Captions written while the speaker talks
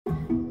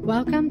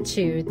Welcome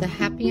to the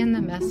Happy in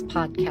the Mess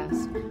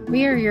podcast.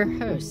 We are your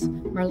hosts,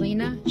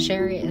 Marlena,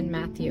 Sherry, and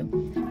Matthew.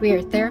 We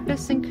are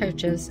therapists and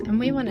coaches, and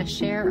we want to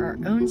share our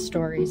own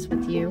stories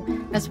with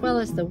you, as well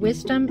as the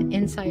wisdom,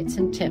 insights,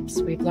 and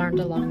tips we've learned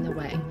along the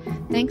way.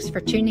 Thanks for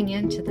tuning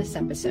in to this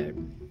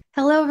episode.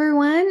 Hello,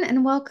 everyone,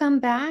 and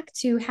welcome back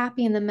to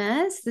Happy in the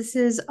Mess. This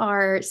is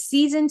our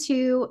season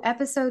 2,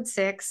 episode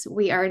 6.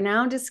 We are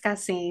now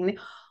discussing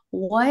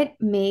what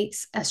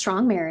makes a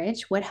strong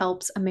marriage, what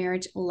helps a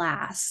marriage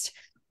last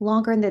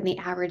longer than the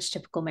average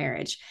typical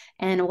marriage,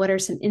 and what are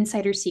some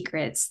insider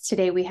secrets.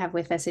 Today, we have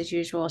with us, as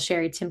usual,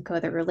 Sherry Timko,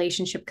 the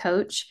relationship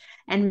coach,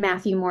 and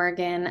Matthew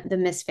Morgan, the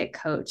misfit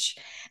coach.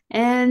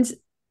 And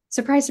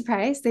surprise,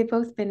 surprise, they've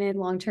both been in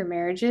long-term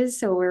marriages.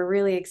 So we're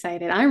really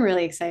excited. I'm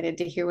really excited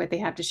to hear what they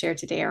have to share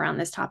today around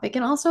this topic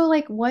and also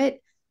like what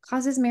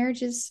causes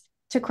marriages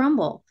to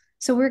crumble.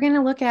 So we're going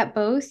to look at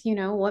both,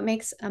 what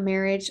makes a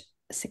marriage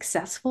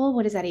successful?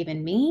 What does that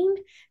even mean?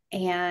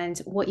 And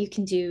what you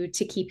can do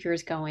to keep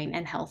yours going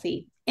and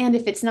healthy. And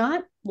if it's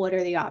not, what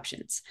are the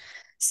options?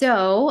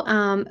 So,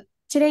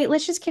 today,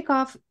 let's just kick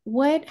off.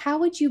 How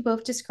would you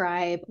both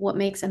describe what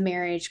makes a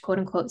marriage, quote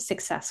unquote,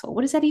 successful?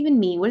 What does that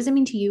even mean? What does it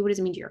mean to you? What does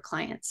it mean to your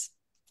clients?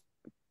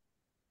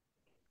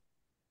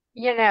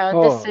 This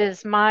Oh,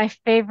 is my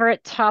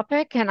favorite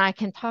topic, and I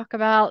can talk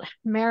about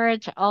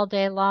marriage all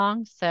day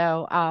long.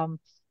 So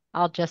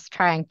I'll just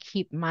try and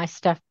keep my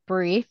stuff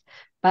brief.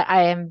 But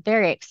I am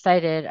very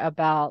excited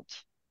about,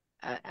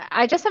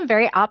 I just am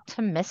very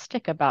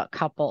optimistic about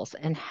couples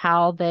and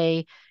how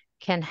they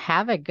can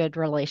have a good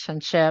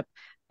relationship,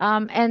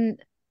 um, and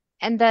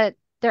and that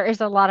there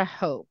is a lot of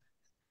hope.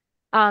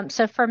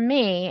 So for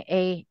me,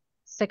 a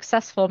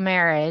successful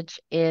marriage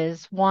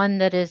is one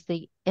that is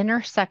the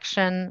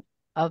intersection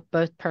of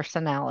both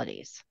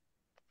personalities.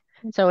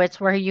 So it's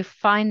where you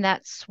find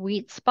that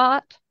sweet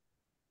spot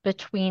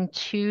between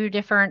two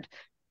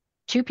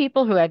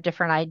people who have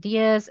different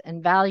ideas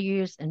and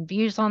values and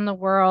views on the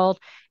world,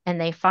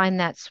 and they find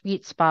that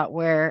sweet spot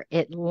where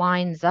it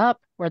lines up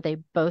where they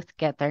both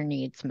get their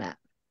needs met.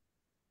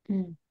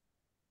 Mm,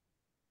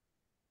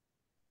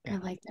 I yeah,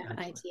 like that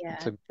absolutely.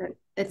 It's idea. a That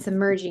it's a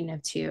merging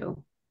of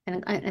two,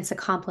 and it's a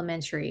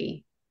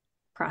complementary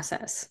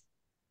process.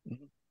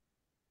 Mhm.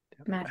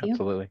 Yep, Matthew?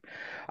 absolutely.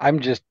 I'm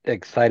just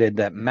excited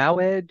that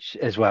marriage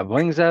is what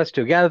brings us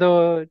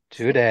together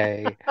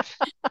today.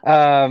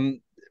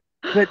 Um,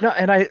 but no,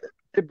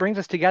 it brings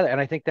us together, and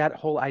I think that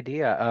whole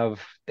idea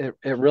of it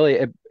really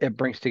it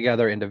brings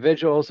together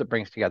individuals, it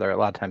brings together a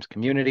lot of times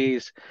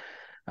communities.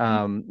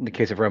 In the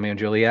case of Romeo and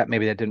Juliet,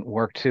 maybe that didn't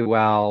work too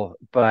well,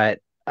 but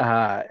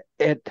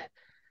it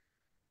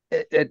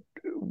it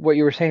what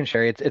you were saying,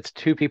 Sherry, it's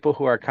two people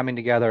who are coming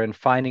together and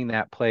finding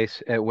that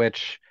place at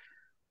which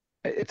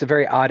it's a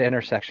very odd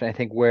intersection, I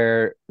think,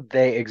 where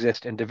they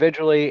exist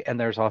individually and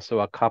there's also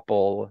a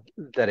couple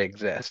that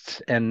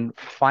exists. And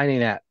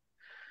finding that,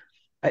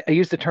 I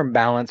use the term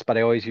balance, but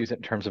I always use it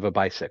in terms of a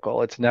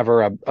bicycle. It's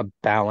never a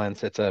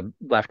balance, it's a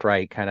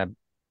left-right kind of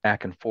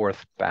back and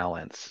forth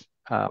balance.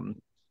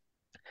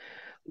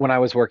 When I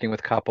was working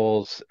with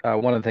couples,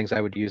 one of the things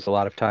I would use a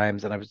lot of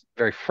times, and I was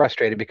very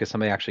frustrated because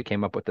somebody actually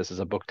came up with this as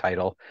a book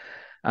title.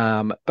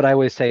 But I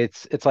always say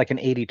it's like an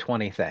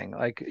 80-20 thing.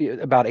 Like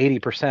about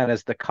 80%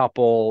 is the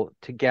couple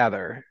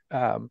together.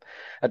 A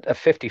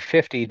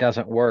 50-50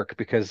 doesn't work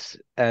because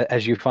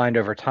as you find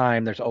over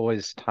time, there's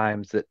always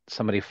times that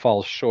somebody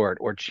falls short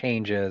or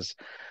changes,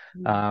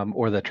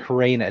 or the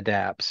terrain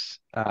adapts.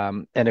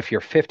 And if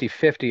you're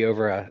 50-50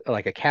 over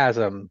like a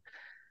chasm,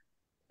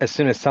 as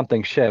soon as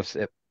something shifts,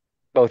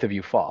 both of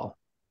you fall.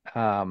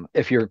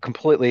 If you're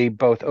completely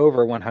both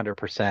over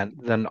 100%,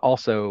 then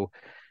also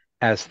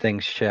as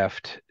things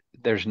shift,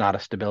 there's not a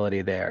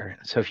stability there.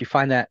 So if you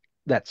find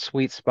that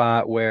sweet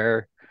spot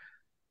where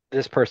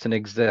this person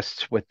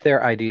exists with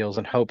their ideals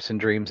and hopes and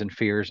dreams and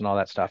fears and all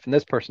that stuff, and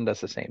this person does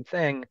the same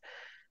thing,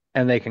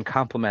 and they can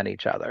complement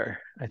each other,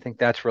 I think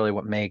that's really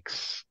what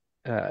makes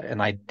an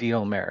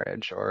ideal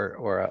marriage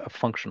or a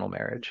functional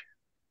marriage.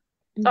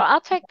 So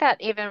I'll take that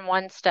even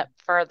one step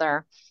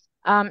further.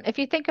 If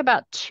you think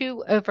about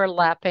two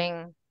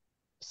overlapping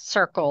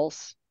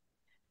circles,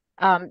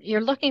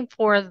 you're looking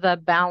for the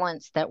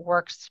balance that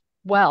works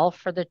well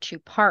for the two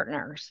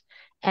partners.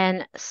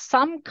 And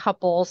some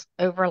couples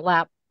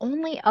overlap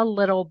only a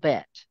little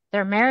bit.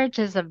 Their marriage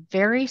is a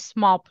very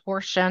small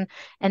portion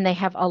and they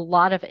have a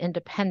lot of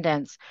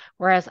independence,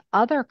 whereas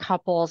other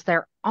couples,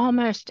 they're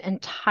almost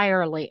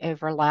entirely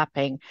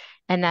overlapping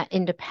and that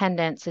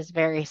independence is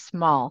very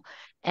small.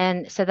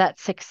 And so that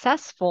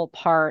successful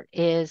part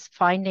is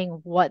finding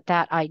what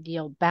that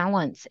ideal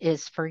balance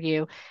is for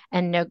you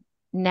and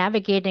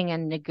navigating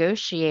and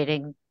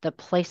negotiating the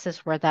places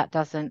where that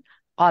doesn't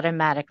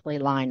automatically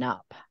line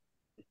up.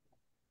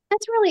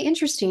 That's really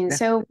interesting. Yeah.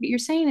 So what you're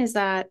saying is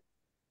that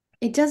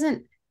it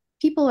doesn't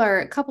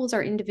couples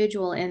are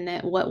individual in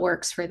that what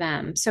works for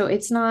them. So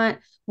it's not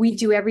we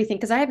do everything,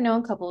 because I have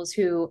known couples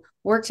who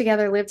work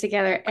together, live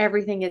together,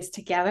 everything is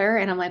together.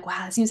 And I'm like,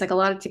 wow, it seems like a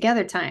lot of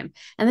together time.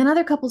 And then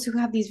other couples who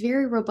have these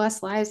very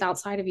robust lives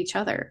outside of each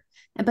other.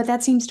 But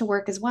that seems to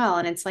work as well.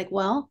 And it's like,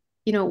 well,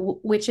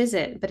 which is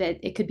it? But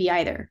it could be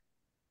either.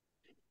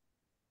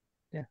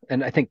 Yeah.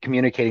 And I think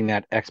communicating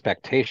that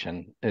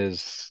expectation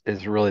is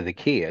really the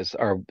key is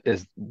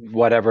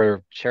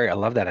whatever, Sherry, I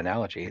love that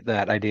analogy,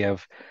 that idea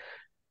of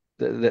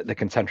the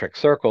concentric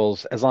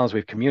circles. As long as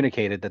we've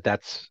communicated that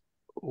that's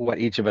what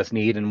each of us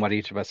need and what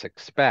each of us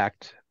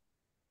expect,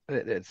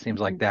 it seems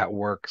like Mhm. that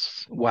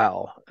works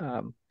well.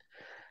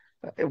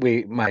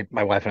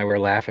 My wife and I were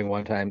laughing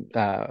one time.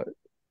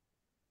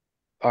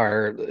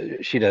 Our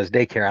She does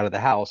daycare out of the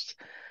house,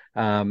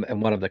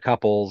 and one of the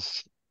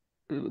couples,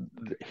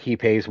 he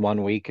pays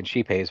 1 week and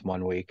she pays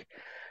 1 week,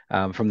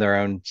 from their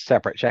own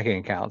separate checking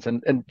accounts,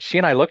 and she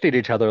and I looked at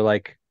each other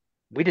like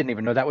we didn't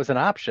even know that was an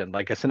option.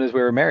 Like as soon as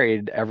we were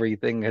married,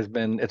 everything it's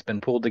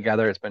been pulled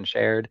together, it's been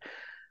shared.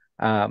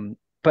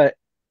 But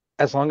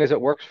as long as it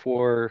works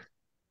for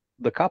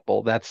the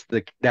couple, that's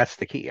the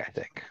key, I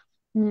think.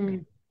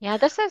 Mm. Yeah,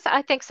 this is,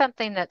 I think,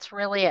 something that's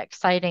really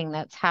exciting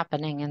that's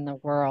happening in the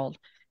world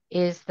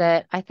is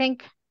that I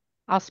think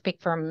I'll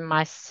speak for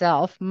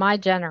myself, my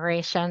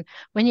generation,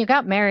 when you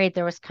got married,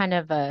 there was kind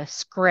of a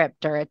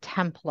script or a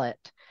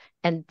template,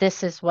 and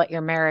this is what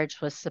your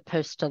marriage was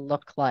supposed to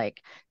look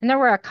like. And there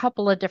were a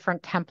couple of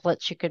different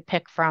templates you could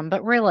pick from,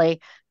 but really,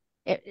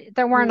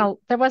 there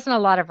wasn't a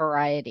lot of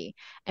variety.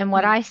 And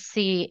what Mm. I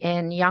see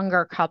in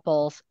younger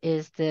couples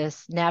is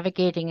this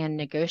navigating and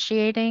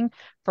negotiating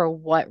for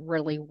what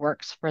really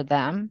works for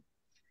them.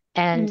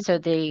 And Mm. so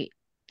the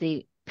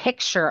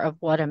picture of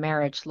what a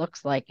marriage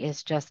looks like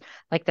is just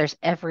like there's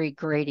every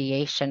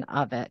gradation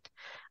of it.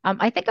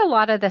 I think a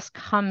lot of this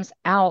comes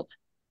out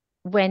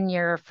when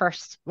you're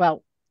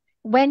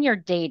when you're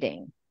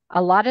dating.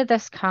 A lot of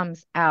this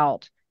comes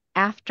out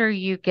after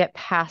you get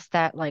past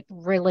that like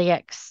really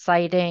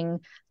exciting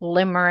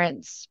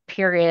limerence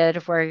period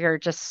where you're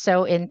just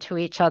so into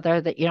each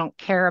other that you don't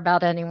care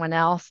about anyone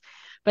else.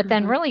 But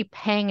then Uh-huh. really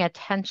paying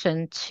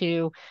attention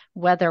to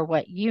whether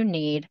what you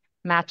need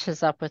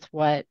matches up with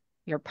what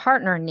your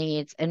partner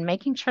needs and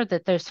making sure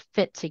that those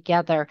fit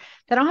together.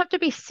 They don't have to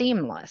be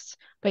seamless,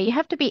 but you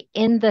have to be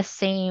in the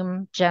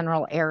same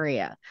general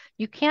area.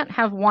 You can't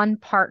have one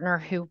partner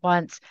who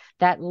wants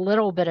that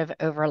little bit of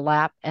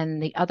overlap and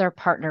the other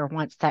partner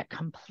wants that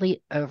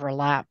complete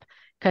overlap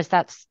because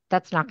that's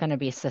not going to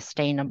be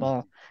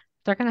sustainable.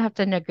 They're going to have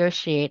to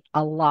negotiate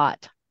a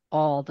lot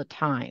all the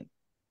time.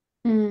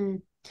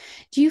 Mm.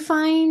 Do you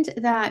find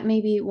that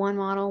maybe one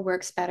model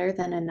works better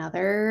than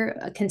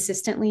another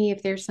consistently?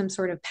 If there's some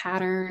sort of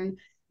pattern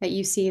that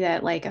you see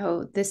that like,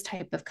 oh, this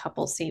type of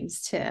couple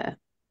seems to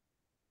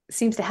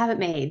have it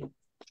made.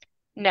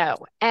 No.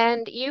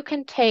 And you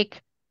can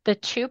take the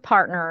two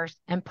partners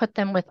and put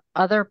them with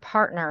other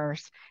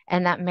partners,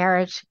 and that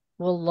marriage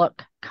will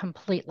look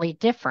completely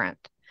different.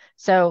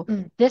 So,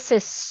 Mm. this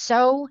is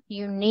so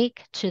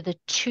unique to the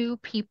two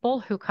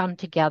people who come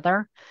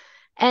together.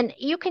 And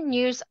you can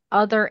use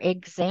other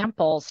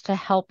examples to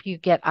help you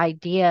get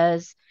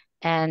ideas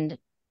and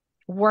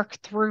work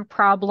through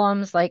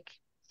problems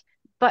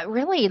but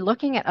really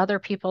looking at other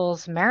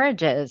people's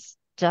marriages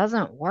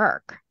doesn't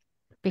work Oh, I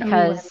like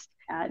because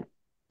that.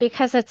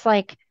 it's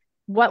like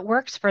what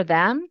works for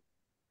them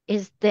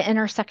is the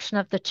intersection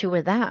of the two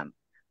of them.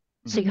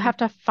 So you Mhm. have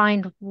to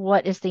find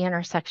what is the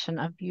intersection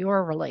of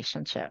your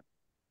relationship.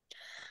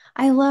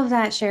 I love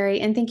that,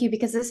 Sherry. And thank you,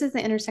 because this is the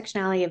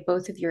intersectionality of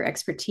both of your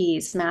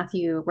expertise.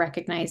 Matthew,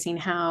 recognizing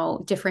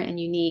how different and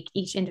unique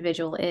each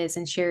individual is,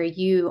 and Sherry,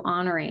 you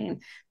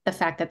honoring the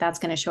fact that that's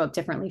going to show up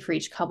differently for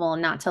each couple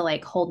and not to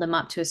like hold them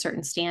up to a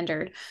certain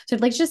standard. So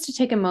I'd like just to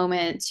take a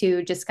moment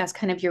to discuss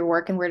kind of your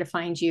work and where to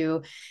find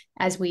you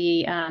as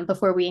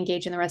before we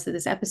engage in the rest of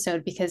this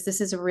episode, because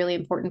this is a really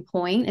important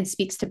point and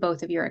speaks to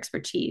both of your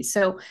expertise.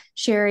 So,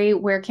 Sherry,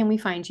 where can we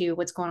find you?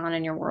 What's going on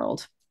in your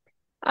world?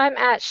 I'm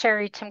at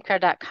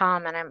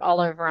sherrytimko.com and I'm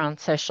all over on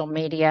social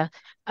media.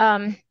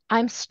 I'm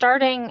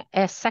starting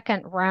a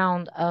second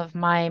round of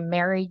my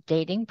married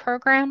dating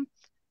program,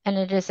 and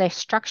it is a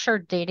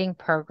structured dating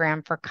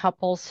program for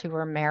couples who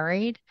are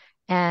married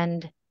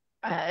and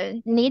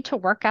need to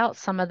work out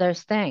some of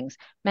those things.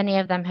 Many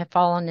of them have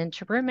fallen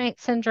into roommate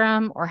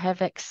syndrome or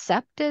have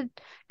accepted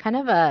kind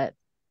of a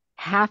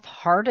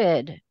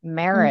half-hearted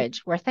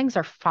marriage where things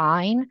are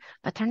fine,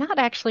 but they're not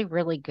actually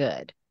really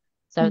good.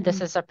 So this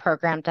Mm-hmm. is a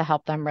program to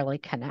help them really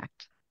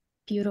connect.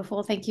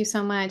 Beautiful. Thank you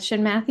so much.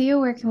 And Matthew,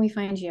 where can we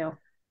find you?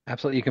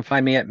 Absolutely. You can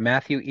find me at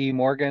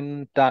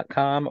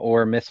matthewemorgan.com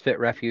or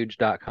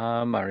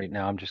misfitrefuge.com. Right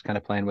now, I'm just kind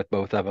of playing with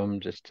both of them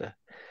just to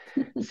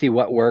see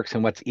what works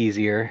and what's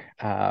easier.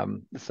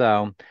 And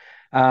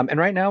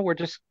right now we're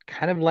just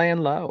kind of laying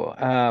low.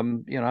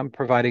 I'm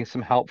providing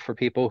some help for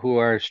people who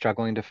are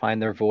struggling to find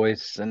their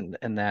voice and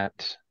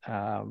that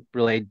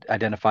really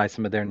identify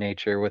some of their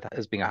nature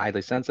as being a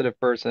highly sensitive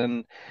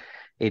person,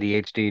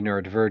 ADHD,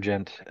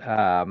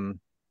 neurodivergent.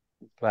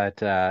 But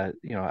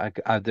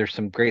there's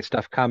some great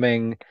stuff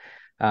coming.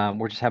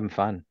 We're just having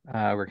fun.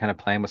 We're kind of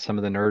playing with some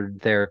of the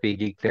nerd therapy,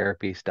 geek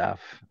therapy stuff.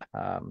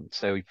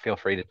 So feel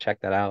free to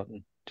check that out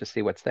and just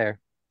see what's there.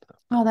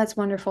 Oh, that's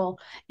wonderful.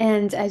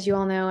 And as you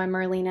all know, I'm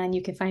Marlena, and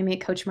you can find me at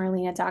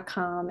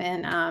coachmarlena.com.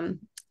 And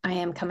I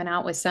am coming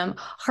out with some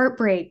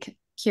heartbreak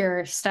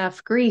cure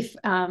stuff, grief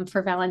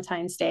for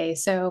Valentine's Day.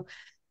 So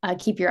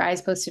keep your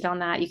eyes posted on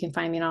that. You can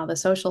find me on all the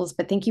socials.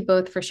 But thank you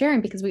both for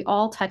sharing because we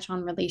all touch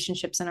on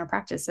relationships in our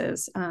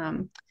practices.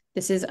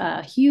 This is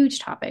a huge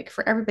topic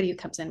for everybody who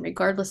comes in,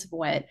 regardless of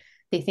what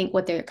they think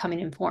what they're coming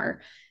in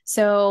for.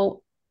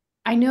 So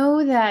I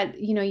know that,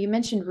 you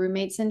mentioned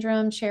roommate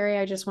syndrome, Sherry.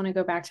 I just want to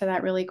go back to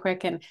that really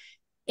quick and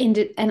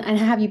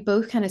have you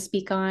both kind of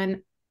speak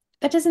on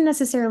that. Doesn't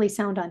necessarily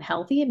sound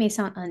unhealthy. It may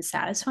sound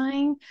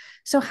unsatisfying.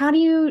 So how do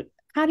you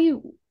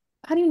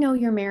know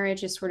your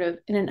marriage is sort of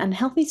in an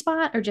unhealthy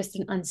spot or just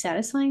an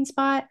unsatisfying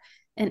spot?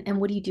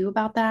 And what do you do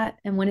about that?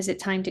 And when is it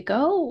time to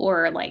go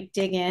or like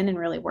dig in and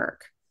really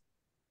work?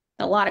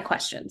 A lot of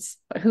questions,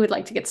 but who would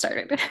like to get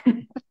started?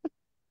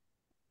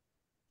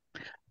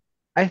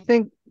 I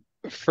think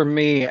for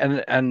me,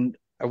 and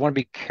I want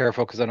to be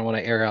careful because I don't want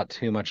to air out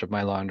too much of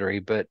my laundry,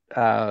 but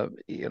my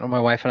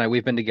wife and I,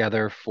 we've been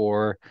together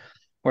for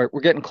we're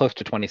getting close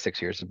to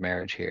 26 years of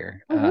marriage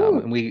here.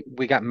 Woohoo. And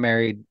we got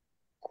married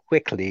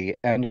quickly,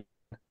 and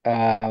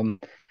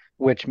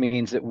which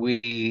means that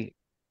we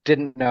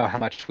didn't know how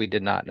much we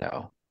did not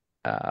know.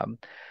 Um,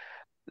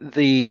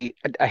 the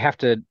I have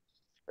to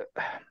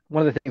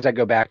One of the things I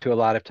go back to a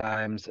lot of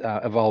times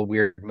of all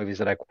weird movies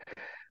that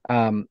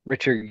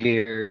Richard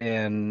Gere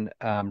in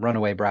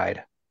Runaway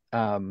Bride.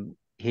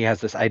 He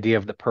has this idea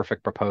of the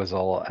perfect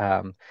proposal,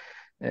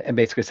 and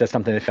basically says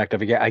something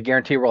effective. I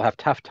guarantee we'll have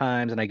tough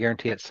times, and I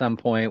guarantee at some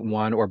point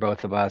one or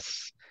both of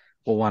us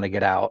will want to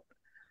get out.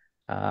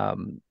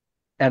 Um,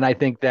 and I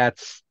think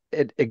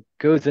it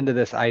goes into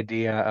this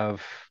idea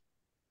of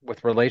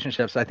with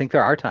relationships. I think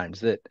there are times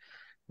that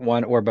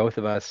one or both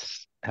of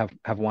us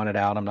have wanted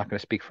out. I'm not going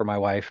to speak for my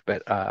wife,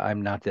 but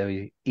I'm not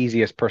the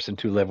easiest person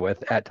to live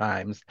with at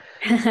times.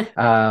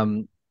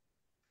 Um,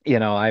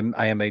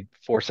 I am a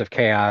force of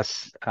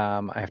chaos.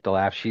 I have to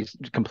laugh. She's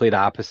complete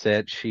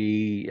opposite.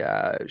 She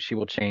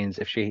will change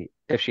if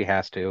she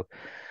has to,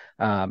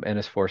 and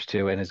is forced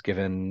to, and is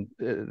given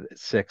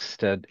 6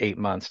 to 8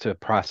 months to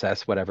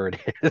process whatever it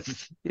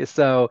is.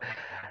 So,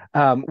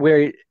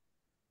 where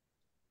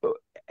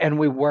and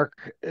we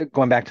work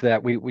going back to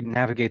that, we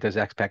navigate those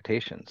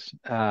expectations.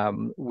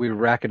 We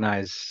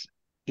recognize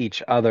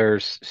each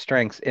other's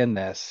strengths in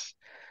this.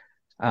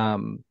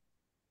 Um,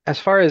 as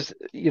far as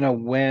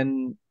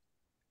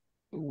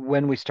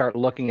when we start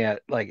looking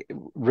at like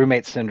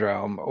roommate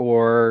syndrome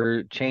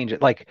or change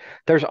it, like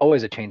there's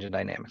always a change in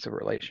dynamics of a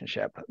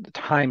relationship. The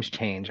times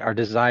change, our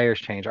desires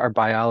change, our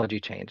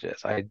biology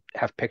changes. I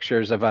have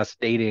pictures of us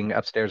dating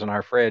upstairs on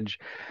our fridge.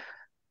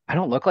 I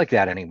don't look like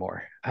that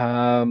anymore.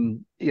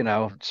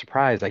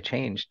 Surprise, I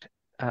changed.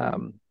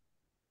 um,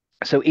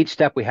 so each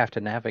step we have to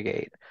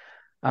navigate.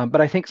 But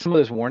I think some of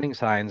those warning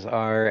signs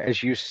are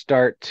as you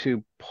start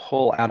to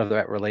pull out of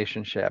that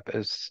relationship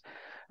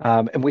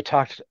and we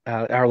talked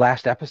our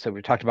last episode,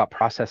 we talked about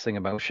processing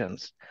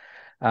emotions,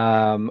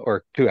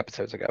 or 2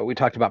 episodes ago, we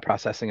talked about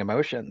processing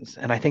emotions.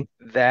 And I think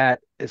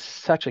that is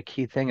such a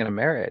key thing in a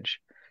marriage,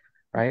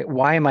 right?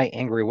 Why am I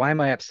angry? Why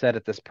am I upset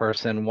at this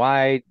person?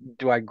 Why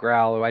do I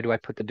growl? Why do I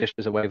put the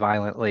dishes away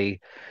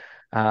violently?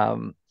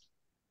 Um,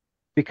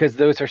 because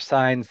those are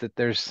signs that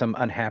there's some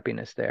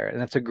unhappiness there. And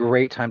that's a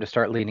great time to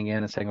start leaning in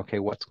and saying, okay,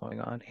 what's going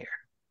on here?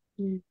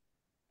 Mm.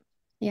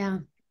 Yeah.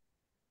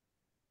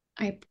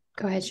 I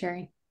Go ahead,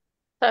 Sherry.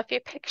 So if you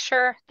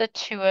picture the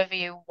two of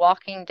you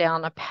walking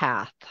down a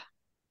path,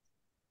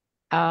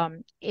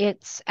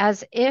 it's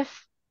as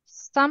if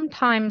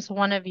sometimes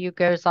one of you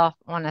goes off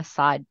on a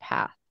side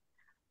path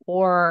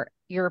or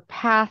your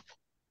path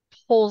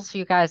pulls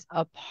you guys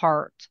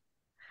apart.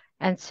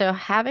 And so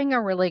having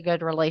a really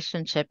good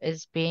relationship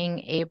is being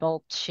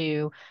able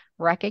to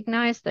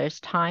recognize those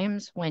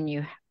times when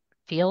you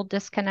feel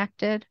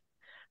disconnected,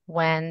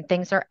 when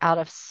things are out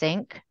of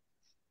sync.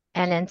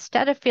 And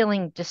instead of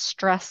feeling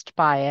distressed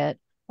by it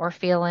or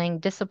feeling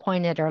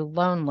disappointed or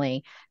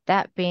lonely,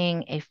 that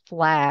being a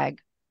flag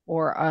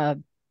or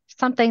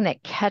something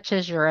that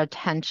catches your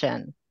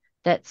attention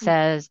that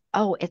says,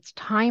 oh, it's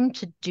time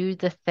to do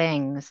the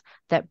things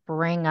that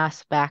bring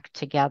us back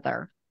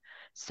together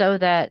so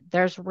that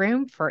there's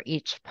room for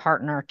each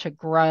partner to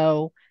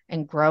grow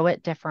and grow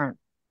at different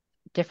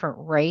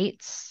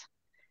rates,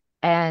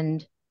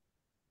 and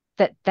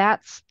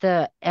that's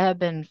the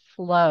ebb and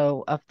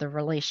flow of the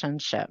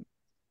relationship.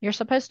 You're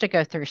supposed to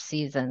go through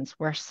seasons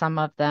where some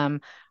of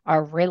them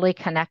are really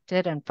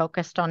connected and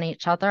focused on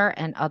each other,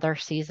 and other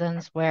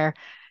seasons where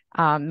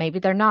maybe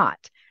they're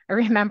not. I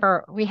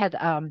remember we had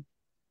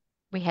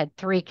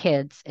 3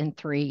 kids in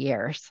 3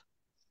 years,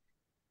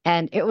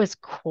 and it was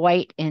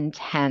quite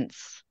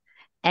intense.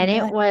 I And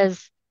bet.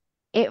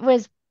 it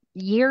was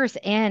years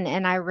in,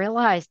 and I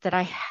realized that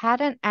I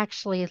hadn't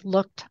actually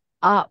looked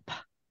up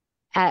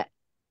at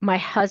my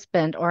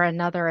husband or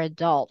another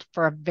adult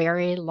for a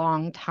very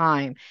long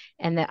time,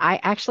 and that I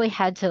actually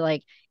had to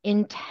like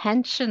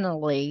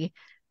intentionally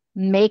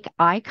make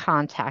eye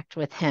contact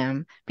with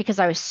him because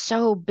I was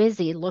so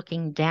busy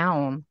looking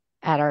down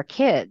at our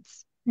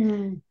kids.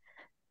 Mm.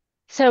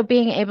 So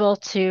being able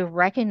to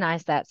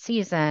recognize that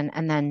season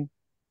and then,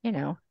 you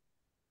know,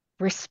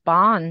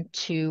 respond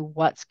to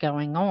what's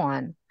going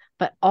on,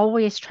 but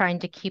always trying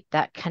to keep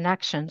that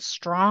connection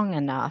strong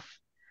enough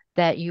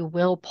that you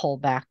will pull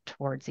back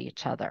towards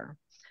each other.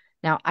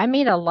 Now, I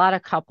meet a lot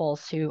of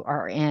couples who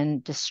are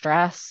in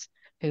distress,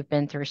 who've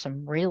been through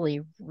some really,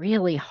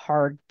 really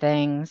hard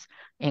things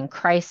in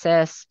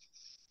crisis.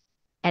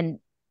 And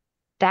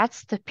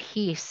that's the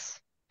piece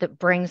that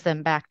brings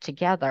them back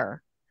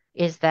together,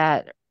 is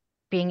that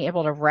being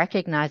able to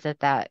recognize that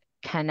that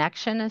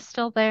connection is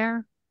still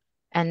there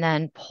and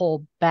then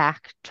pull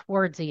back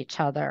towards each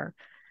other.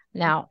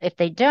 Now, if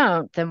they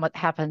don't, then what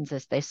happens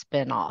is they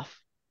spin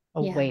off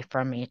Yeah. away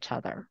from each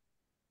other.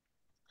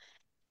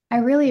 I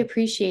really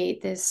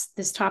appreciate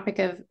this topic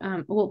of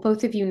well,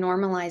 both of you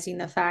normalizing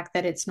the fact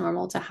that it's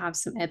normal to have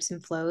some ebbs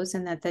and flows,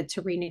 and that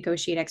to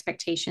renegotiate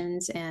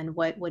expectations and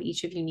what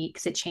each of you need,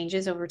 because it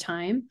changes over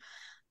time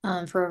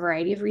for a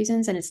variety of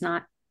reasons, and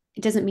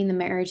it doesn't mean the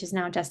marriage is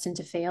now destined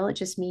to fail. It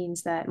just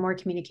means that more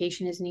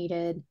communication is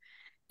needed,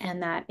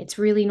 and that it's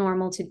really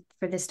normal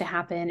for this to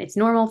happen. It's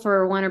normal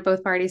for one or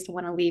both parties to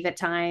want to leave at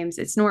times.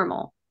 It's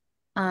normal.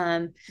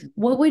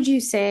 What would you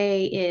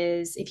say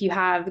is, if you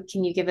have,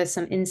 can you give us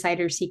some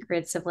insider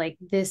secrets of like,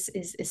 this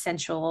is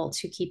essential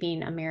to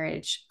keeping a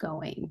marriage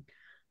going?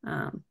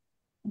 Um,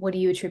 what do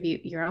you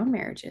attribute your own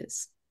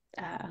marriage's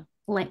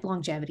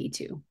longevity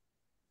to?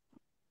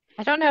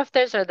 I don't know if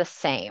those are the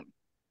same.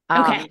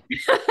 Okay.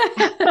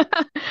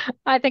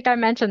 I think I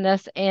mentioned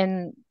this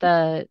in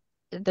the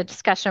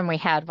discussion we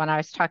had when I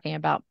was talking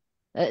about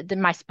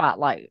my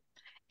spotlight,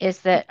 is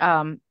that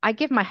I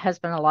give my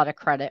husband a lot of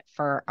credit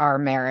for our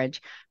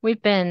marriage.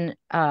 We've been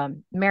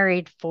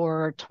married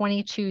for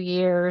 22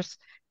 years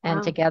and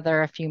Wow.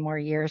 together a few more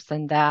years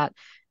than that.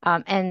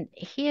 And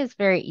he is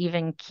very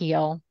even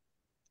keel.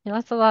 He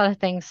lets a lot of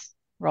things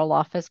roll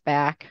off his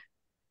back.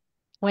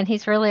 When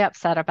he's really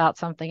upset about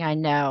something, I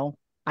know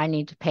I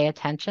need to pay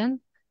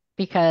attention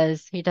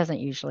because he doesn't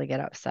usually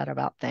get upset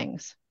about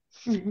things.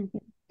 Mhm.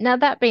 Now,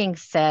 that being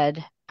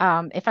said,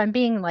 if I'm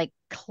being like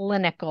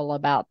clinical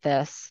about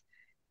this,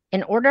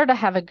 in order to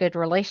have a good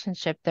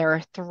relationship, there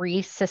are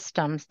three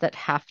systems that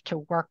have to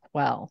work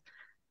well.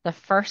 The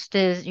first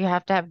is you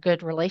have to have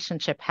good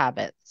relationship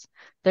habits.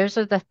 Those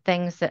are the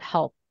things that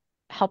help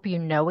you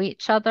know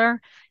each other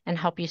and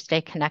help you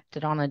stay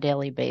connected on a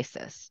daily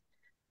basis.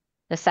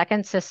 The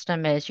second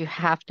system is you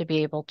have to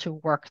be able to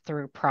work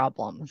through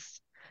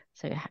problems.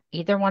 So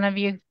either one of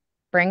you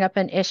bring up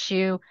an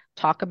issue,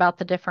 talk about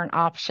the different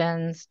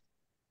options,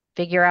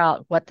 figure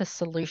out what the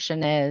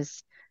solution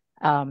is.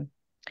 Um,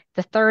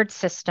 the third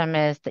system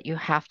is that you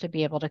have to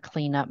be able to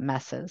clean up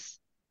messes,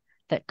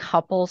 that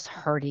couples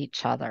hurt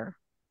each other.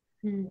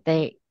 Mhm.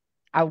 They,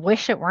 I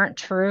wish it weren't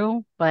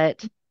true,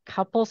 but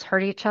couples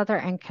hurt each other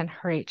and can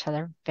hurt each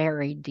other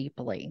very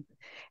deeply.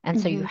 And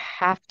so you Mhm.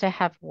 have to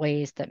have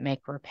ways that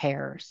make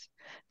repairs.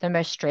 The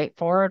most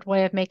straightforward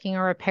way of making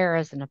a repair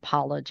is an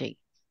apology.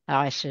 Now,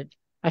 I should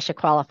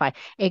qualify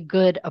a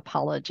good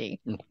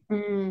apology.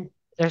 Mhm.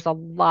 There's a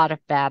lot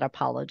of bad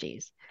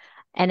apologies.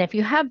 And if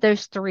you have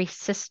those three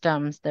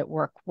systems that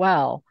work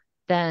well,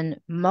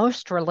 then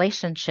most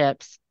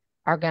relationships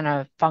are going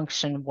to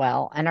function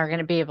well and are going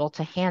to be able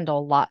to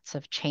handle lots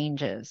of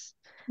changes.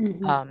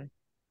 Mhm. Um,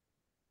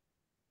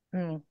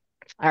 mm.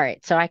 All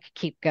right, so I could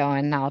keep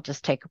going. I'll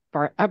just take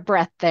a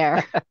breath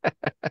there.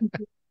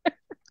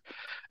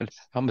 I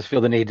almost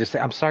feel the need to say,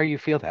 I'm sorry you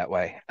feel that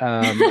way. Is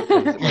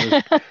one of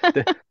those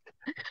the,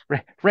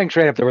 ranks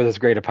right up there with those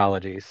great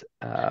apologies.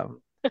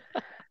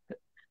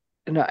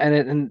 No,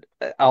 and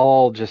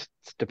all just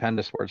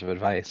stupendous words of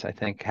advice. I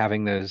think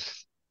having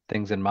those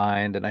things in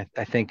mind, and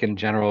I think in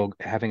general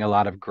having a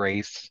lot of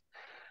grace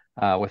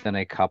within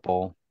a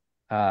couple,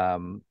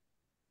 um,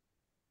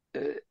 uh,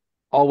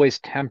 always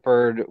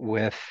tempered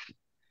with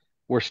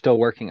we're still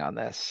working on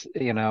this,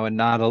 and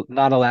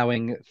not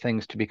allowing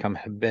things to become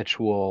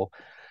habitual,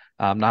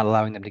 not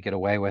allowing them to get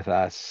away with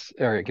us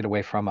or get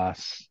away from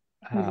us,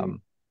 Mhm.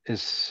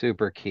 is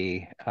super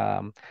key.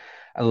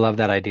 I love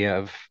that idea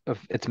of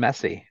it's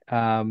messy.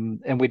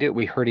 And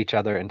we hurt each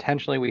other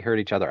intentionally, we hurt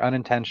each other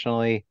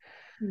unintentionally.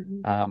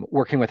 Mhm.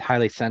 Working with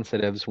highly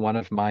sensitives, one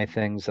of my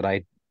things that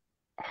I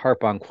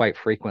harp on quite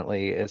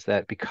frequently is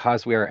that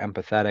because we are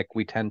empathetic,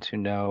 we tend to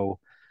know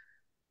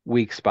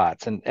weak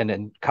spots, and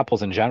in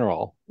couples in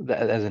general,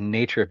 as a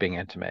nature of being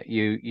intimate,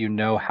 you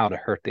know how to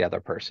hurt the other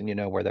person, you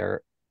know where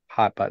their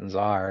hot buttons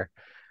are.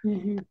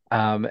 Mhm.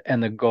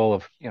 And the goal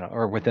of,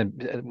 or within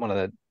one of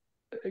the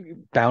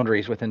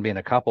boundaries within being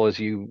a couple is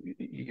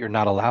you're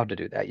not allowed to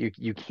do that.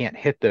 You can't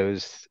hit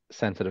those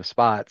sensitive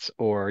spots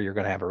or you're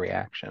going to have a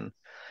reaction.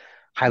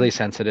 Highly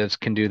sensitives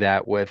can do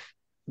that with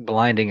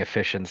blinding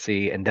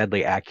efficiency and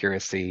deadly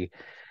accuracy.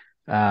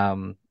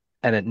 Um,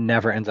 and it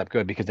never ends up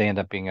good because they end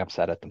up being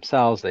upset at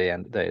themselves.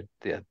 The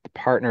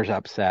partner's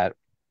upset,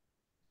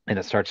 and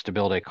it starts to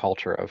build a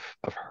culture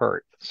of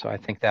hurt. So I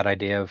think that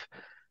idea of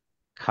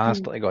Mm.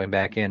 constantly going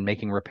back in,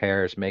 making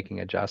repairs, making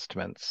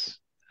adjustments,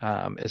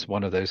 is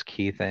one of those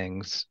key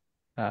things,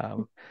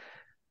 um,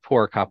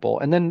 for a couple.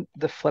 And then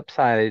the flip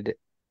side,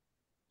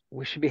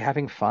 we should be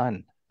having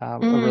fun. A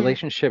Mm.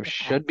 relationship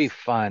should be Yes.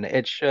 fun.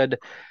 It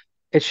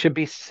should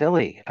be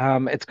silly.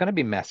 It's going to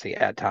be messy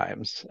at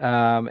times.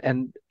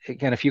 And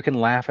again, if you can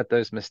laugh at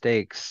those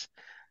mistakes,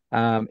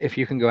 if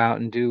you can go out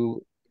and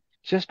do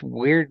just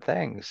weird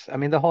things. I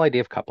mean, the whole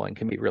idea of coupling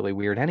can be really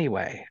weird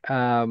anyway.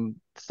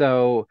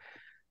 So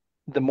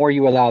the more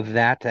you allow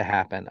that to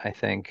happen, I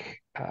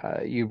think,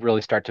 you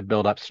really start to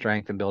build up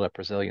strength and build up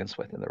resilience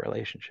within the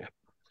relationship.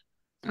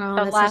 Oh,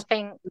 So that's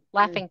such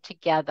laughing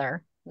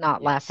together,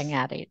 not laughing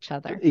Yes. at each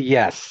other.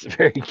 Yes,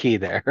 very key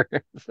there.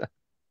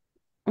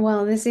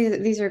 well,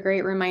 these are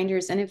great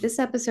reminders. And if this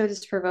episode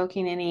is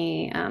provoking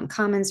any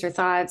comments or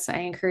thoughts, I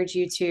encourage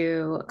you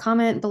to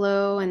comment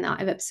below in the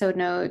episode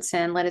notes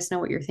and let us know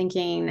what you're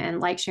thinking and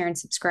like, share, and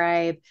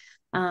subscribe.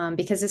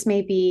 Because this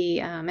may be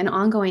an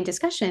ongoing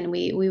discussion.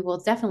 We will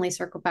definitely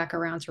circle back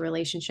around to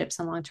relationships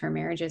and long-term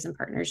marriages and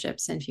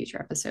partnerships in future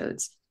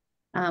episodes.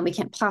 We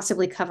can't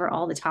possibly cover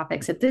all the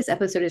topics that this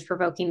episode is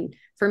provoking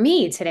for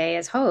me today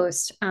as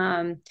host.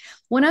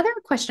 One other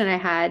question I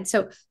had,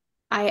 so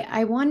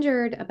I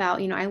wondered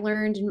about, I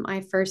learned in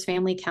my first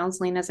family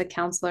counseling as a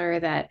counselor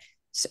that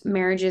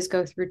marriages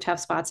go through tough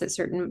spots at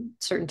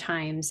certain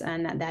times,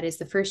 and that is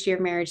the first year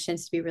of marriage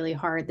tends to be really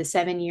hard. The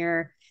 7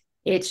 year,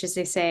 it's just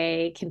they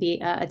say can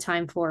be a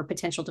time for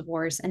potential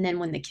divorce, and then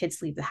when the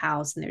kids leave the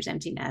house and there's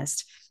empty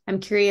nest. I'm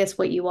curious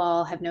what you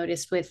all have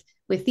noticed with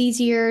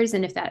these years,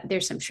 and if that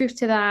there's some truth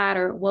to that,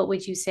 or what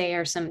would you say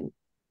are some,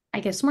 I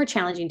guess, more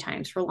challenging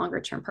times for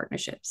longer term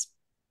partnerships?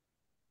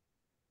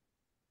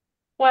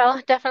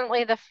 Well,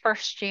 definitely the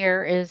first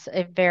year is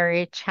a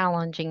very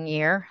challenging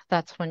year.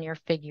 That's when you're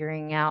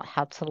figuring out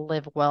how to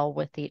live well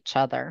with each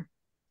other.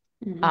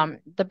 Mm-hmm.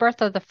 The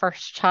birth of the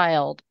first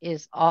child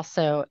is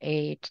also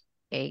a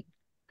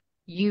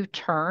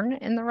U-turn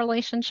in the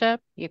relationship.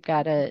 You've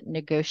got to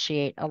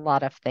negotiate a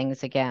lot of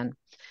things again.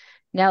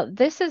 Now,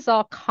 this is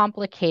all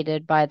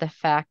complicated by the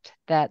fact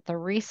that the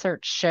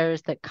research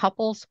shows that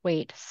couples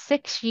wait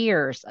 6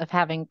 years of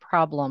having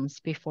problems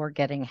before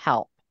getting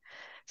help.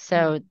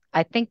 So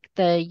I think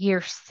the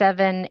year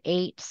 7,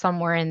 8,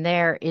 somewhere in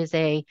there is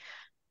a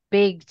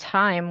big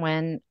time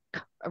when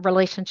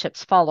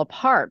relationships fall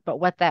apart. But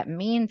what that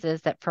means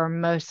is that for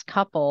most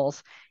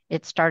couples,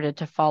 it started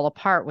to fall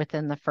apart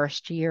within the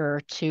first year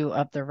or two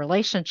of the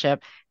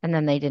relationship, and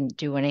then they didn't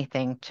do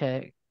anything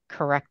to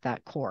correct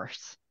that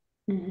course.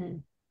 Mm-hmm.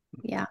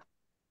 Yeah,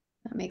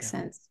 that makes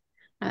Yeah. sense.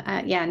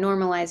 Yeah,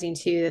 normalizing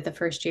too that the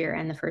first year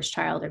and the first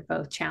child are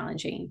both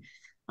challenging,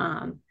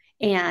 um,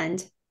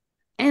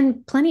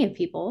 and plenty of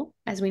people,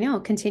 as we know,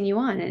 continue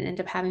on and end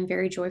up having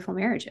very joyful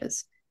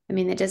marriages. I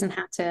mean, it doesn't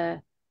have to.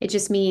 It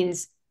just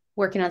means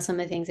working on some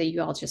of the things that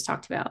you all just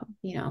talked about.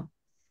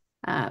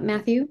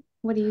 Matthew,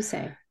 what do you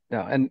say?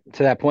 No, and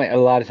to that point, a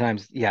lot of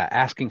times, yeah,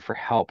 asking for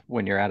help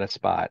when you're at a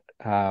spot,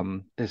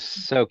 is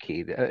so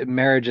key.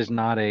 Marriage is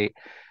not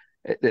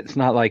it's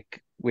not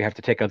like we have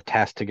to take a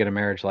test to get a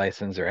marriage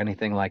license or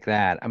anything like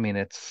that. I mean,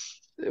 it's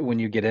when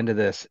you get into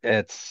this,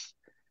 it's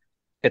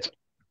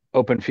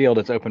open field,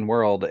 it's open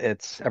world,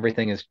 it's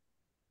everything is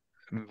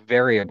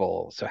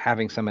variable. So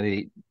having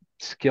somebody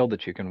skilled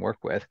that you can work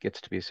with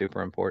gets to be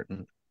super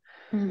important.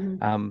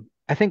 Mm-hmm.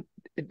 I think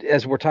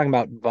as we're talking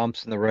about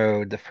bumps in the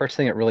road, the first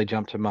thing that really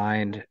jumped to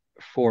mind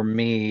for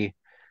me,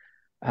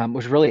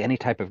 was really any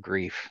type of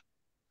grief.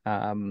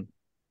 Um,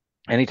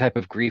 any type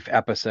of grief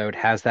episode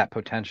has that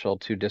potential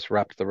to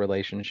disrupt the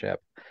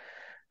relationship,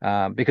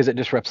 because it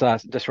disrupts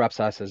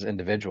us as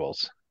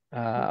individuals.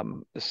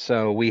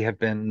 So we have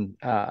been,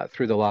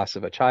 through the loss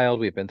of a child,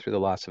 we've been through the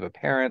loss of a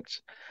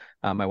parent.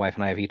 My wife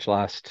and I have each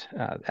lost,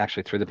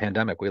 actually through the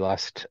pandemic, we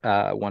lost,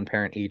 one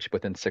parent each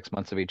within 6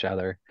 months of each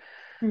other,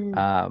 Mm-hmm.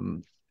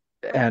 um,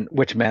 and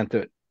which meant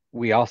that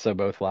we also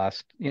both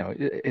lost,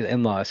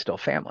 in-law is still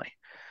family.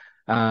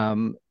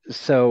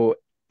 So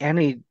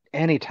any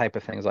type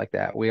of things like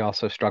that. We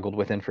also struggled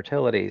with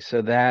infertility.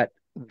 So that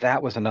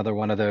was another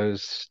one of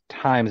those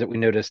times that we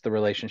noticed the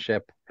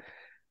relationship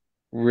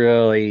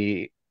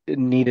really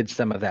needed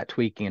some of that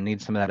tweaking and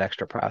needs some of that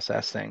extra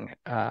processing.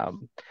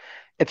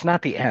 It's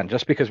not the end.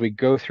 Just because we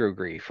go through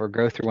grief or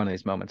go through one of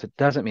these moments, it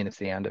doesn't mean it's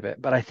the end of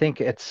it. But I think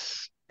it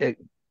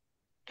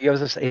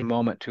gives us a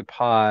moment to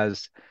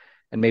pause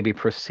and maybe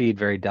proceed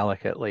very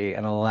delicately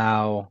and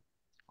allow,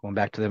 going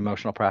back to the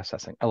emotional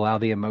processing, allow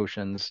the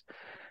emotions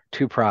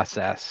to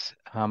process,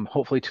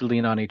 hopefully to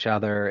lean on each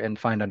other and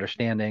find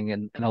understanding,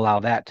 and allow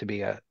that to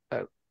be a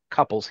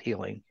couple's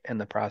healing in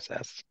the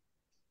process.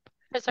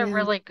 Those are Yeah.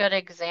 really good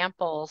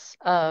examples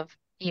of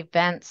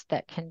events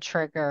that can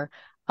trigger.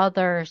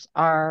 Others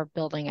are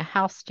building a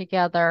house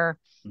together,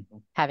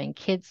 Mhm. having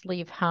kids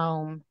leave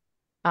home,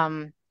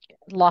 um,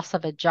 loss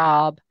of a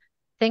job,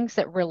 things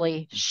that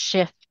really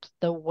shift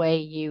the way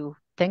you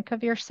think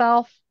of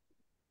yourself.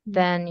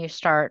 then you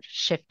start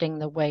shifting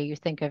the way you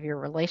think of your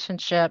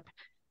relationship.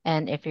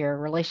 And if your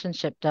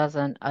relationship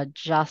doesn't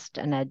adjust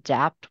and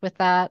adapt with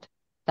that,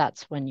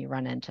 that's when you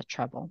run into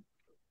trouble.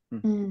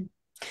 Mm.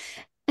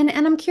 And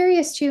I'm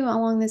curious too,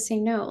 along the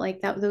same note,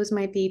 like that those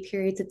might be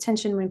periods of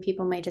tension when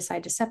people may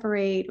decide to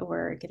separate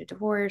or get a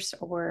divorce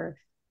or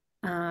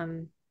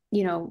um,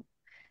 you know,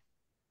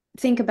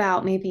 think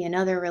about maybe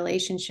another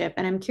relationship.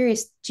 And I'm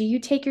curious, do you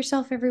take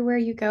yourself everywhere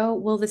you go?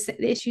 Will the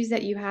issues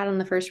that you had on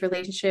the first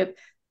relationship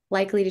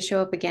likely to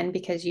show up again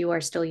because you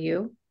are still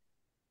you?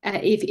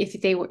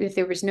 If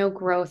there was no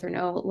growth or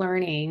no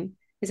learning,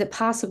 is it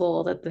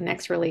possible that the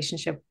next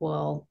relationship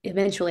will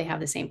eventually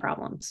have the same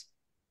problems?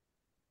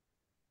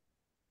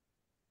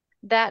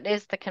 That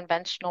is the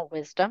conventional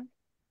wisdom.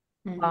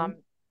 Mm-hmm. Um,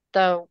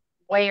 the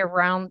way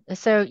around,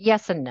 so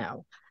yes and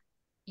no.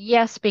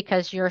 Yes,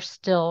 because you're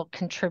still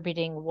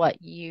contributing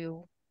what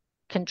you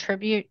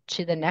contribute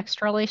to the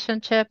next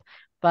relationship,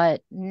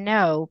 but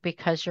no,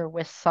 because you're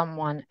with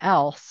someone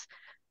else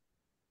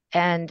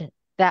and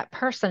that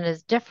person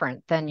is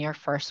different than your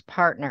first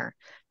partner.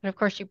 And of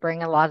course, you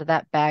bring a lot of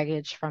that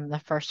baggage from the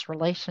first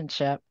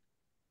relationship.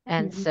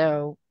 And Mm-hmm.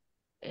 so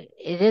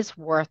it is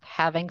worth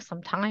having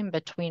some time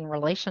between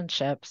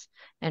relationships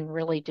and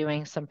really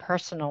doing some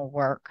personal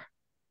work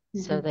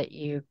so Mm-hmm. that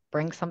you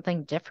bring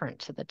something different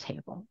to the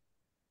table.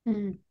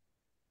 Mm-hmm.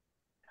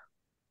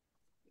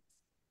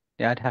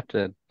 Yeah, I'd have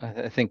to,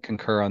 I think,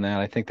 concur on that.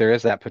 I think there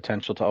is that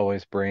potential to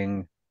always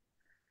bring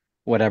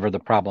whatever the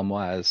problem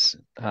was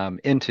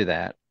into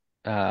that.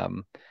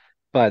 Um,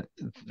 but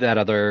that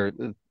other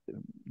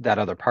that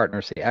other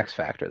partner's the X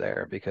factor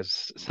there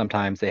because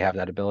sometimes they have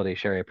that ability.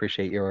 Sherry, I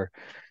appreciate your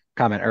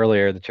comment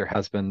earlier that your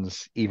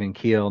husband's even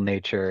keel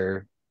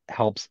nature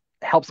helps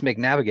make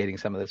navigating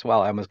some of this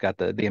well. I almost got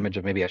the image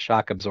of maybe a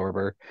shock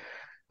absorber,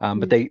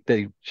 but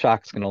the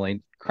shocks can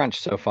only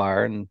crunch so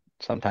far, and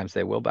sometimes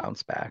they will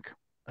bounce back.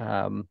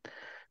 Um,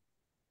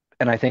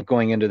 and I think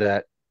going into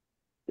that,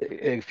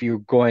 if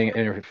you're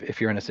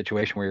in a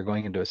situation where you're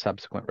going into a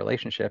subsequent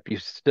relationship, you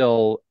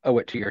still owe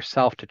it to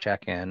yourself to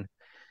check in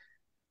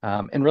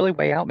and really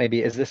weigh out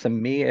maybe is this a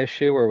me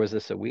issue or was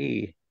this a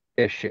we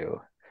issue?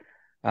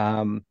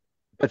 Um,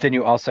 but then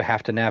you also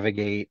have to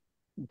navigate,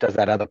 does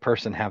that other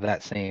person have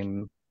that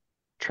same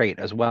trait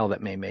as well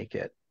that may make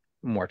it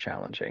more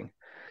challenging?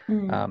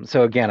 Mm-hmm.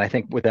 So again, I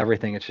think with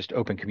everything, it's just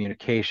open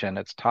communication,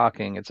 it's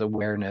talking, it's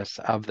awareness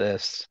of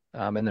this,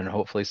 and then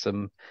hopefully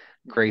some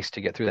grace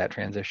to get through that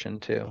transition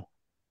too.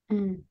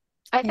 Mm-hmm.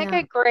 I think Yeah.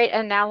 a great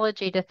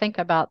analogy to think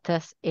about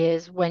this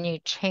is when you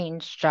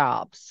change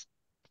jobs.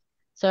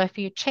 So if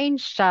you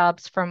change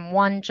jobs from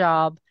one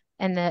job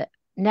and the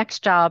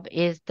next job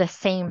is the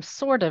same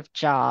sort of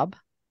job,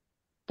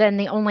 then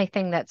the only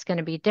thing that's going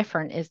to be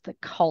different is the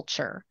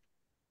culture.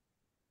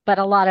 But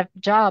a lot of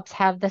jobs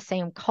have the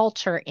same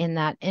culture in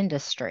that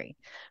industry.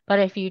 But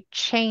if you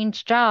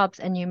change jobs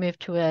and you move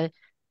to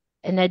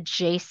an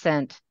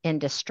adjacent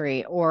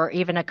industry or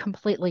even a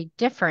completely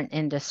different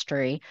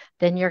industry,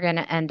 then you're going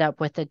to end up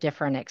with a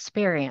different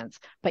experience.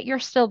 But you're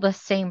still the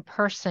same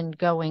person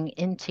going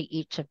into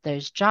each of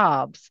those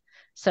jobs.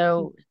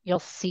 So you'll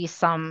see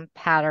some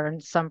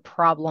patterns, some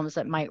problems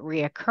that might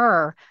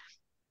reoccur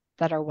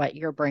that are what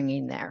you're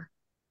bringing there.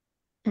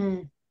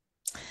 Mm-hmm.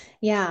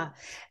 Yeah.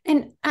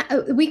 And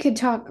we could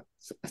talk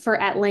for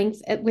at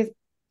length with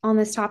on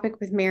this topic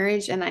with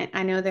marriage. And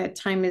I know that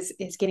time is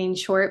getting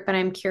short, but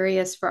I'm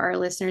curious for our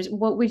listeners,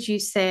 what would you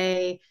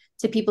say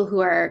to people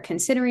who are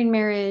considering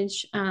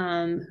marriage,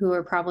 who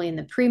are probably in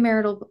the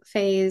premarital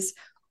phase,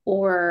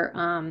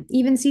 or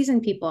even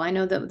seasoned people? I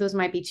know that those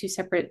might be two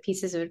separate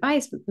pieces of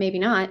advice, but maybe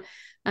not.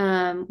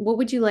 What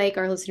would you like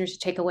our listeners to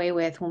take away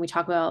with when we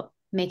talk about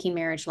making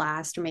marriage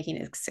last or making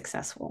it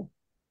successful?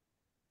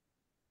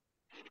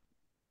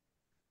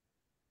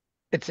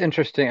 It's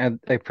interesting.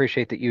 I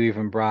appreciate that you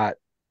even brought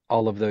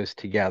all of those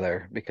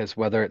together because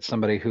whether it's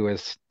somebody who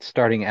is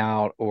starting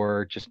out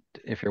or just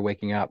if you're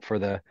waking up for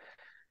the,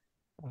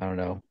 I don't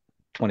know,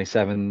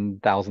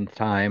 27,000th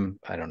time,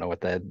 I don't know what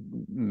the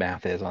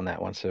math is on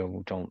that one,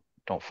 so don't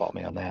fault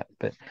me on that.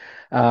 But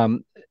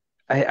um,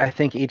 I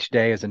think each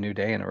day is a new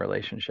day in a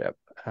relationship.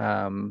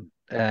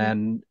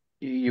 And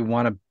you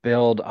want to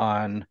build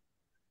on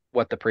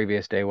what the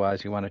previous day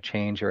was. You want to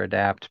change or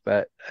adapt,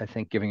 but I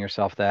think giving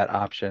yourself that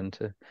option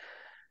to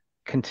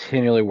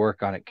continually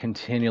work on it,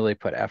 continually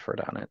put effort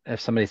on it. If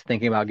somebody's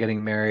thinking about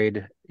getting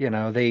married,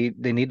 they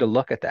need to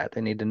look at that. They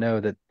need to know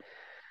that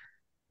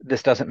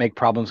this doesn't make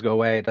problems go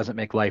away. It doesn't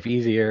make life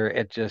easier.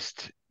 It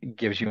just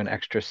gives you an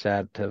extra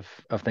set of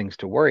things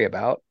to worry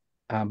about,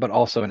 but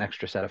also an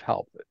extra set of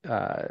help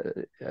uh,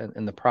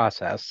 in the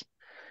process.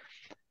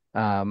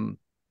 Um,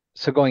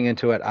 so going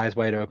into it eyes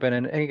wide open,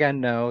 and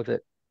again, know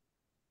that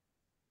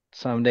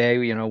someday,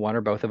 one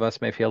or both of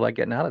us may feel like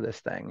getting out of this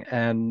thing,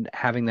 and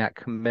having that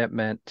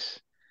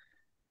commitment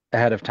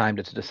ahead of time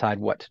to decide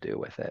what to do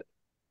with it.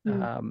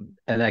 Mm-hmm.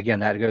 And again,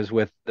 that goes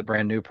with the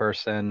brand new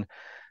person,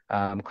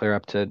 clear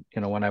up to,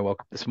 when I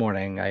woke up this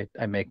morning, I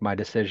make my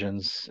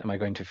decisions. Am I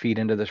going to feed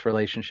into this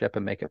relationship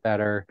and make it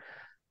better?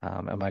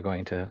 Am I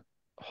going to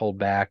hold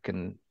back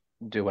and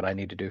do what I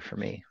need to do for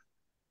me.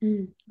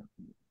 Mm.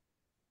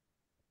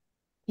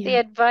 The Yeah.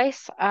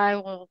 advice I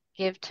will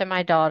give to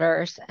my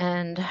daughters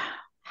and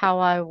how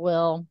I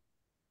will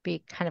be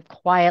kind of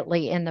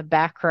quietly in the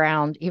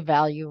background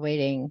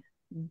evaluating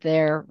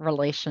their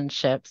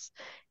relationships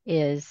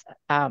is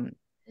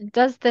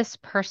does this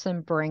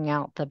person bring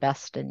out the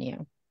best in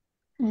you?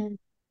 Mm.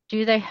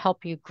 Do they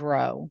help you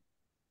grow?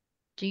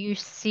 Do you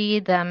see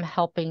them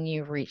helping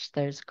you reach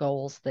those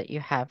goals that you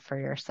have for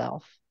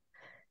yourself?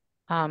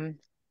 Um,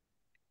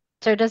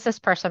 so does this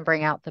person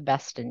bring out the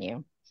best in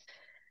you?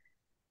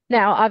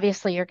 Now,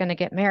 obviously, you're going to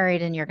get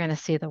married and you're going to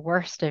see the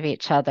worst of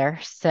each other.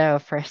 So,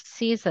 for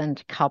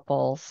seasoned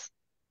couples,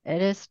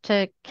 it is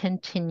to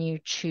continue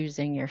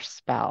choosing your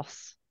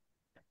spouse.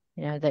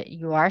 You know, that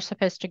you are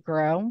supposed to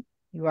grow,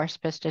 you are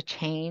supposed to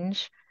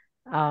change.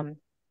 Um,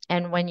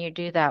 and when you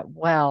do that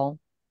well,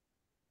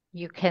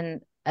 you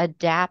can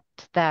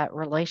adapt that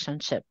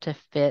relationship to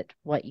fit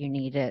what you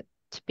need it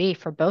to be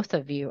for both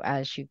of you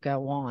as you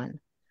go on.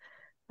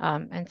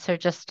 And so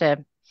just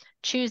to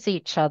choose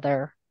each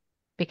other,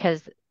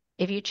 because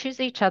if you choose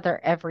each other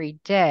every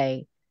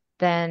day,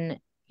 then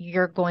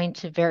you're going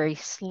to very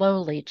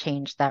slowly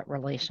change that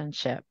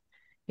relationship.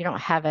 You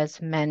don't have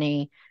as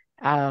many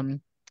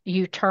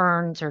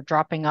U-turns or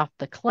dropping off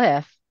the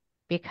cliff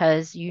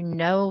because you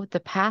know the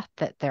path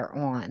that they're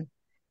on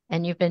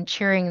and you've been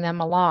cheering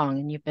them along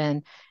and you've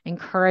been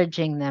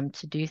encouraging them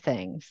to do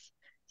things.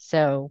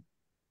 So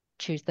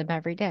choose them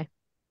every day.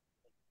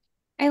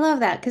 I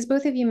love that because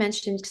both of you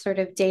mentioned sort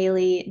of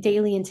daily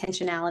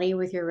intentionality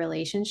with your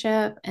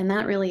relationship, and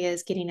that really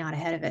is getting out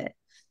ahead of it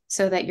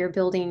so that you're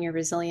building your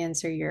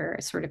resilience or your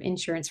sort of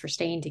insurance for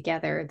staying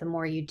together. The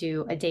more you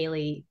do a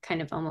daily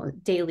kind of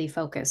almost daily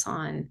focus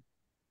on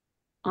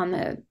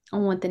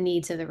what the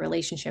needs of the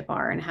relationship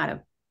are and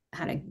how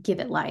to give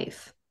it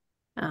life.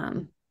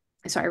 Um,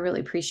 so I really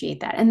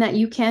appreciate that, and that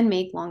you can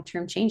make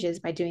long-term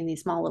changes by doing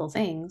these small little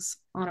things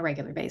on a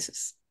regular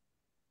basis.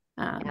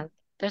 Yeah, Um,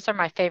 those are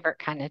my favorite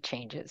kind of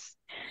changes.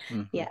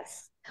 Mhm.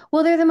 Yes.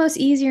 Well, they're the most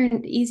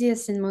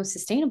easiest and most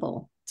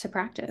sustainable to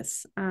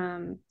practice.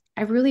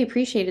 I really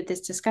appreciated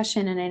this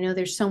discussion, and I know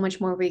there's so much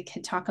more we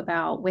could talk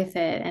about with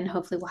it, and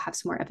hopefully we'll have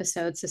some more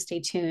episodes, so stay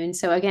tuned.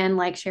 So again,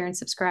 like, share, and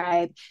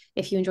subscribe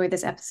if you enjoyed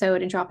this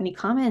episode, and drop any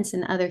comments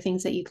and other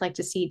things that you'd like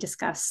to see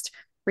discussed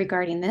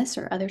regarding this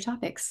or other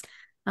topics.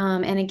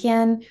 And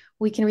again,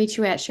 we can reach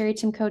you at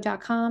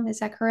sherrytimco.com. Is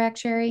that correct,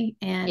 Sherry?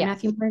 And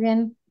Yes.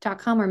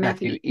 matthewmorgan.com or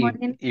Matthew Matthew E.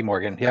 Morgan? E.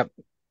 Morgan. Yep.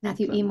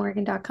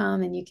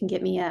 MatthewEmorgan.com, and you can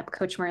get me at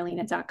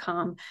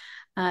CoachMarlena.com.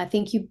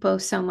 Thank you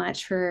both so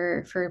much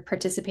for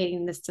participating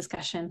in this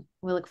discussion.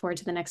 We look forward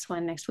to the next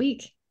one next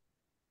week.